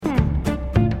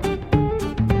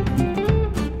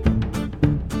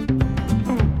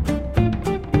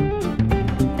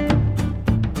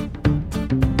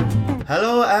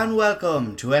and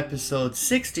welcome to episode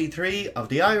 63 of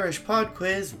the Irish Pod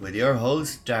Quiz with your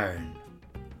host Darren.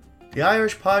 The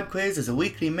Irish Pod Quiz is a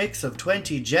weekly mix of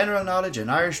 20 general knowledge and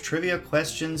Irish trivia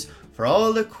questions for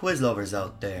all the quiz lovers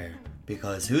out there,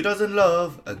 because who doesn't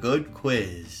love a good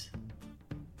quiz?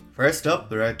 First up,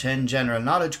 there are 10 general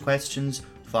knowledge questions,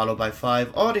 followed by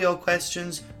 5 audio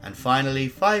questions, and finally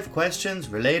 5 questions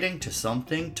relating to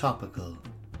something topical.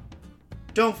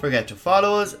 Don't forget to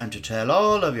follow us and to tell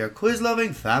all of your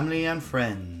quiz-loving family and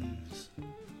friends.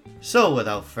 So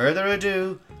without further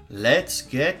ado, let's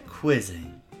get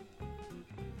quizzing.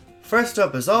 First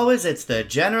up, as always, it's the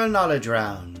general knowledge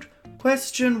round.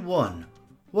 Question 1.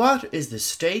 What is the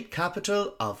state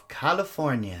capital of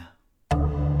California?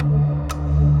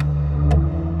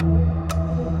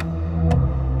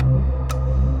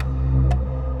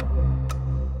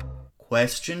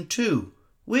 Question 2.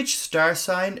 Which star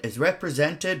sign is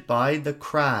represented by the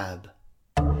crab?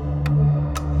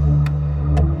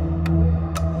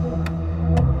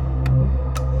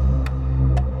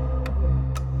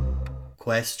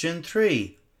 Question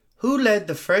 3. Who led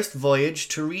the first voyage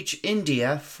to reach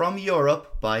India from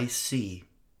Europe by sea?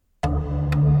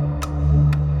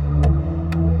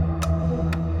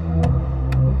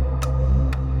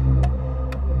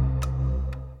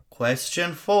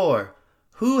 Question 4.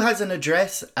 Who has an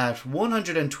address at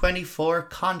 124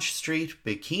 Conch Street,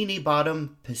 Bikini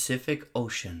Bottom, Pacific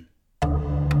Ocean?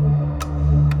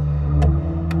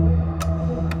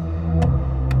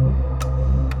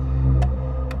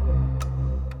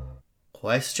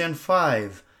 Question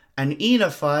 5. An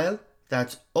enophile,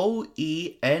 that's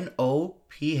O-E-N-O-P-H-I-L-E,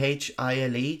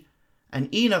 an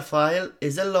enophile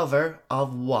is a lover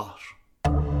of what?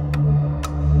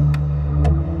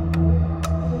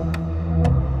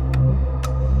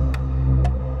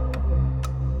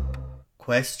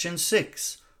 Question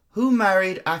 6. Who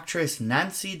married actress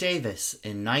Nancy Davis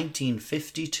in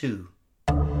 1952?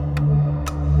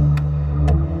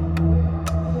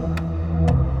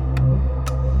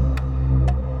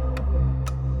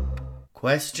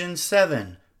 Question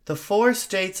 7. The 4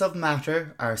 states of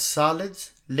matter are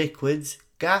solids, liquids,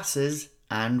 gases,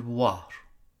 and what?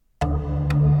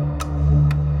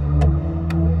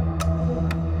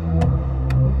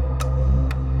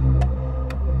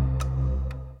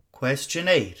 Question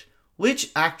 8.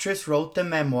 Which actress wrote the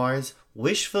memoirs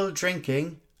Wishful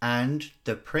Drinking and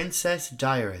The Princess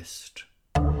Diarist?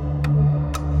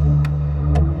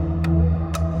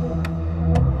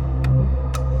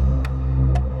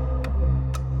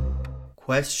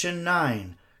 Question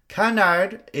 9.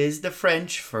 Canard is the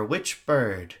French for which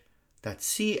bird? That's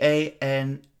C-A-N-A-R-D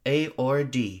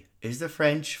is the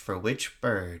French for which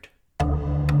bird?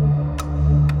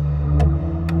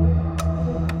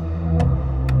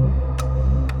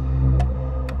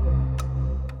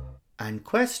 And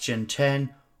question 10.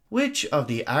 Which of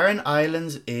the Aran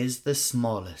Islands is the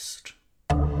smallest?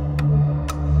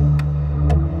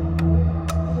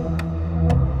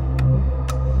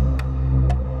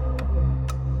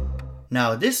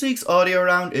 Now, this week's audio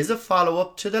round is a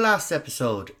follow-up to the last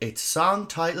episode. It's song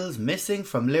titles missing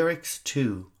from lyrics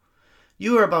 2.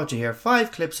 You are about to hear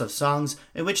 5 clips of songs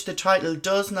in which the title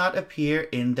does not appear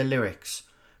in the lyrics.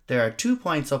 There are 2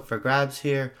 points up for grabs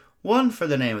here, one for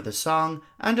the name of the song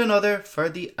and another for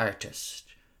the artist.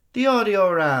 The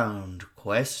audio round.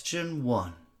 Question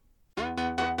 1.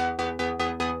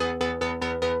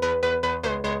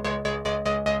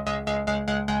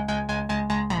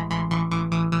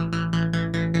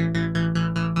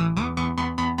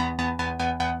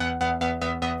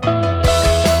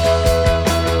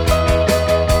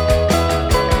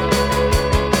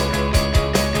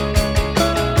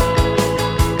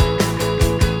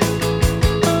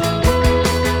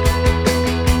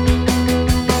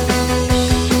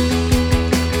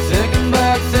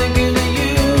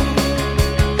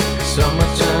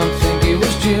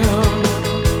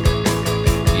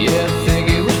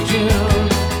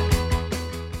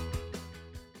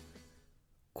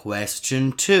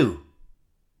 Question 2.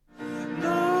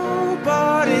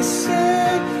 Nobody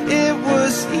said it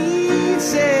was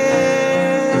easy.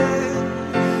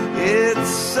 It's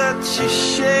such a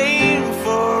shame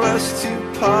for us to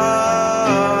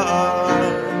part.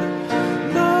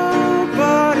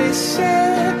 Nobody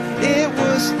said it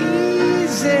was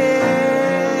easy.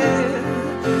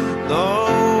 No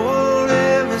one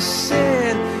ever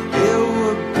said it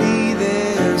would be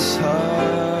this hard.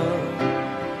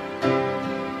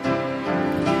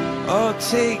 Oh,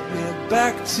 take me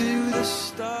back to the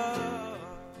start.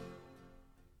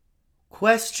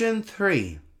 Question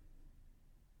 3.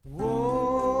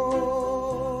 Oh,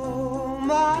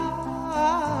 my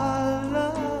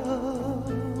love,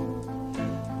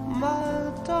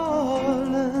 my darling.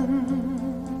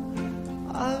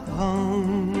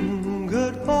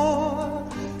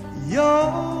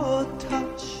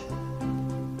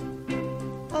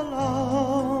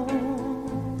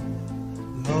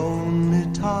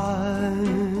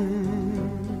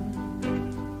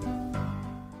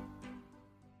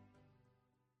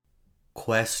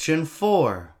 Question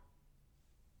 4.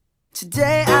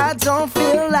 Today I don't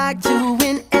feel like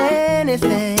doing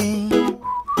anything.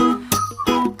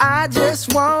 I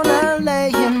just wanna lay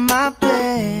in my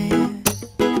bed.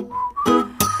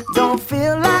 Don't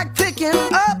feel like picking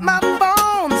up my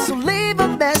phone, so leave a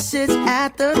message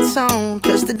at the tone.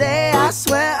 'Cause today I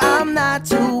swear I'm not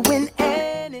doing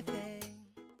anything.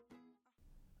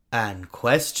 And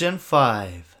question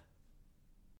 5.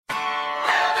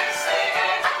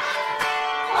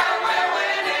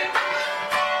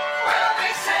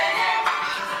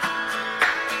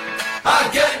 I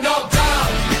get knocked down,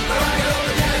 but I get up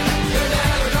again. You're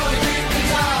never gonna keep me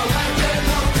down. I get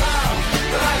knocked down,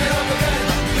 but I get up again.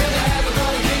 You're never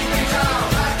gonna keep me down.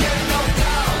 I get knocked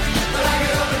down, but I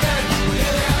get up again.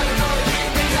 You're never gonna keep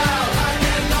me down. I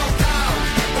get knocked down,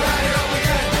 but I get up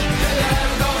again. You're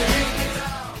never gonna keep me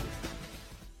down.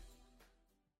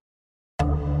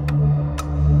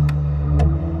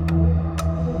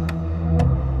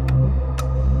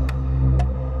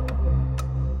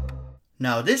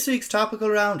 Now this week's topical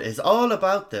round is all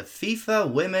about the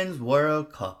FIFA Women's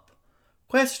World Cup.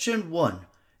 Question 1.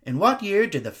 In what year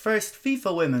did the first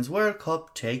FIFA Women's World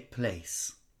Cup take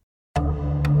place?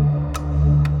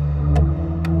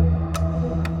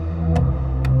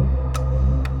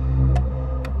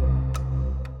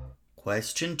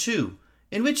 Question 2.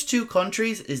 In which two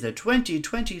countries is the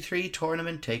 2023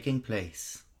 tournament taking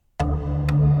place?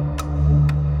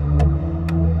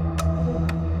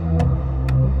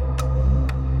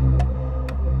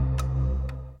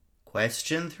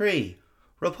 Question 3.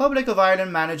 Republic of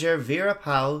Ireland manager Vera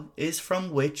Pauw is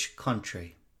from which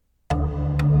country?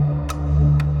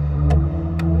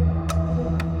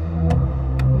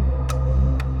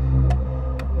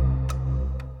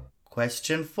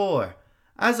 Question 4.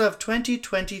 As of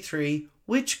 2023,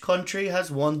 which country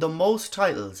has won the most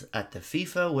titles at the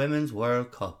FIFA Women's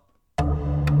World Cup?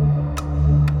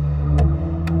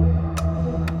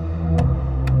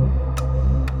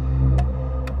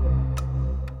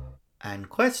 And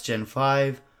question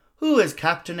 5. Who is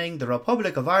captaining the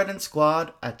Republic of Ireland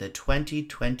squad at the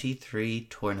 2023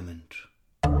 tournament?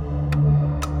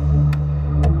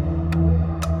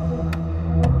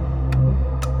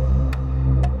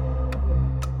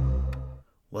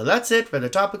 Well, that's it for the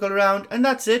topical round, and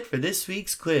that's it for this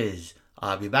week's quiz.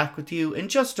 I'll be back with you in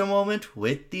just a moment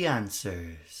with the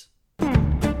answers.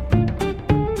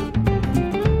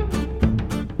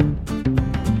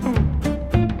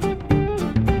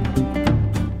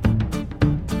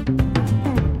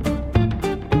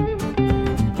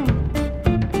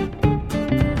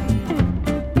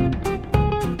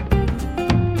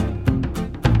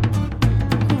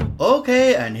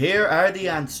 Okay, and here are the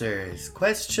answers.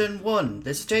 Question 1.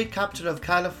 The state capital of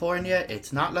California,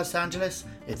 it's not Los Angeles,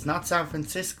 it's not San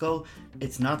Francisco,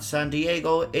 it's not San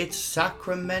Diego, it's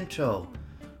Sacramento.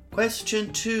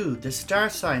 Question 2. The star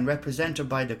sign represented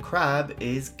by the crab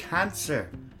is Cancer.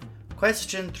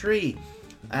 Question 3.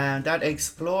 That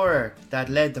explorer that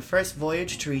led the first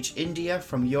voyage to reach India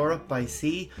from Europe by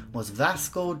sea was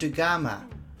Vasco da Gama.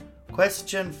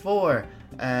 Question 4.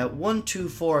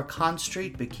 124 Con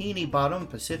Street, Bikini Bottom,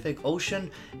 Pacific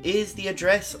Ocean is the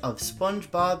address of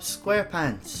SpongeBob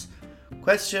SquarePants.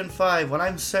 Question 5. Well,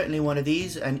 I'm certainly one of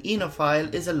these. An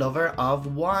enophile is a lover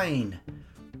of wine.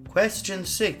 Question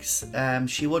 6.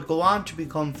 She would go on to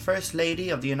become First Lady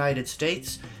of the United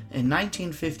States. In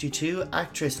 1952,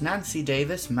 actress Nancy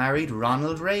Davis married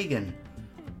Ronald Reagan.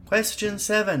 Question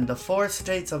 7. The 4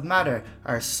 states of matter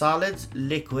are solids,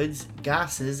 liquids,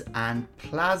 gases, and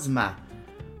plasma.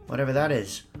 Whatever that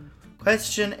is.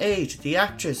 Question 8. The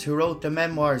actress who wrote the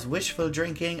memoirs Wishful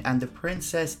Drinking and The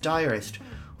Princess Diarist.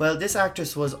 Well, this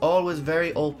actress was always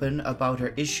very open about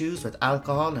her issues with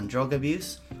alcohol and drug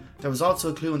abuse. There was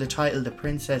also a clue in the title The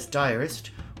Princess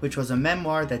Diarist, which was a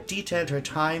memoir that detailed her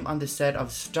time on the set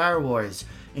of Star Wars,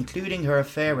 including her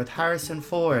affair with Harrison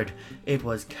Ford. It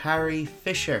was Carrie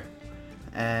Fisher.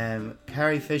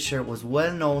 Carrie Fisher was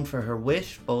well known for her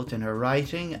wit, both in her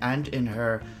writing and in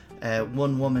her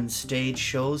one-woman stage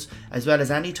shows, as well as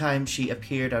any time she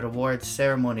appeared at awards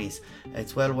ceremonies.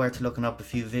 It's well worth looking up a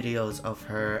few videos of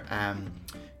her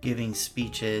giving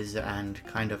speeches and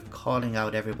kind of calling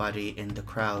out everybody in the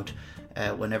crowd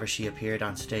whenever she appeared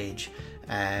on stage.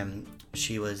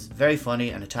 She was very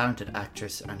funny and a talented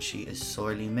actress, and she is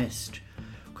sorely missed.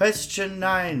 Question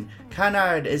 9.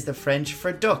 Canard is the French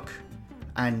for duck.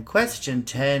 And question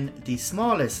 10. The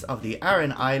smallest of the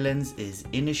Aran Islands is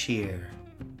Inisheer.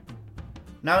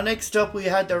 Now next up we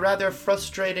had the rather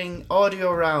frustrating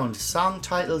audio round, song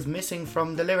titles missing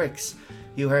from the lyrics.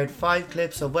 You heard 5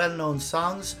 clips of well-known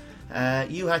songs.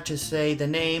 You had to say the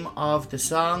name of the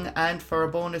song and, for a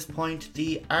bonus point,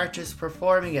 the artist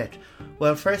performing it.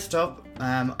 Well, first up,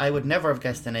 I would never have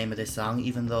guessed the name of this song,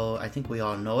 even though I think we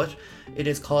all know it. It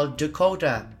is called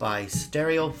Dakota by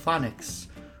Stereophonics.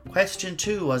 Question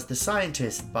 2 was The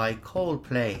Scientist by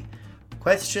Coldplay.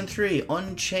 Question 3,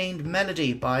 Unchained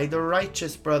Melody by the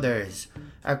Righteous Brothers.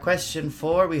 Question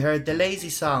 4, we heard The Lazy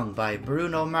Song by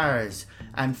Bruno Mars.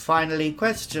 And finally,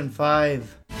 question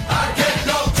 5. I get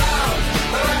knocked down,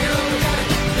 but I get up again.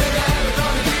 You're never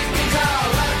gonna keep me down.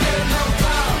 I get knocked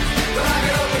down, but I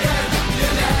get up again.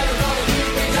 You're never gonna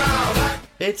keep me down.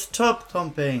 It's Tub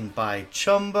Thumping by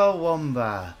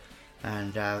Chumbawamba.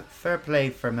 And fair play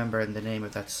for remembering the name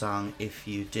of that song if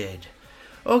you did.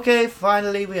 Okay,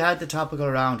 finally we had the topical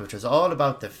round, which was all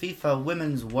about the FIFA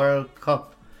Women's World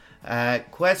Cup.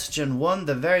 Question 1,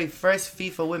 the very first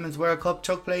FIFA Women's World Cup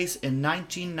took place in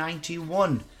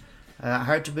 1991.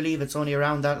 Hard to believe it's only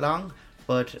around that long,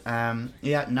 but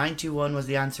 91 was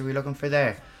the answer we're looking for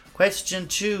there. Question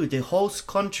 2, the host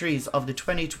countries of the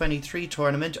 2023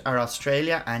 tournament are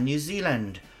Australia and New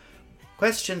Zealand.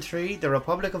 Question 3, the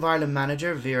Republic of Ireland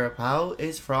manager Vera Pauw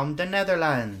is from the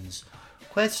Netherlands.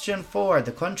 Question 4,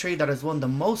 the country that has won the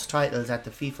most titles at the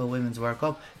FIFA Women's World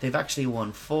Cup. They've actually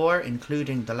won 4,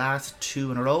 including the last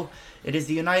 2 in a row. It is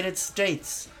the United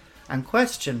States. And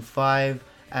question 5,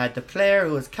 the player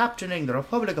who is captaining the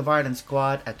Republic of Ireland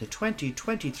squad at the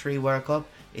 2023 World Cup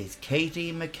is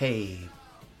Katie McCabe.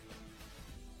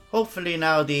 Hopefully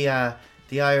now the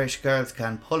Irish girls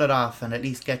can pull it off and at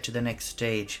least get to the next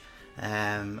stage.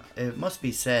 It must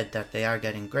be said that they are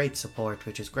getting great support,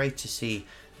 which is great to see.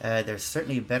 They're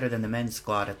certainly better than the men's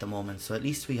squad at the moment, so at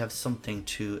least we have something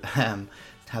to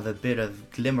have a bit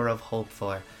of glimmer of hope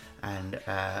for, and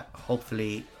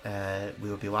hopefully we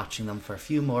will be watching them for a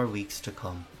few more weeks to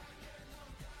come.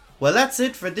 Well, that's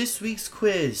it for this week's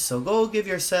quiz, so go give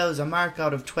yourselves a mark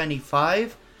out of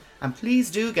 25, and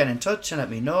please do get in touch and let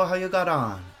me know how you got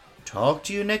on. Talk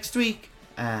to you next week,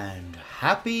 and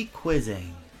happy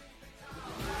quizzing.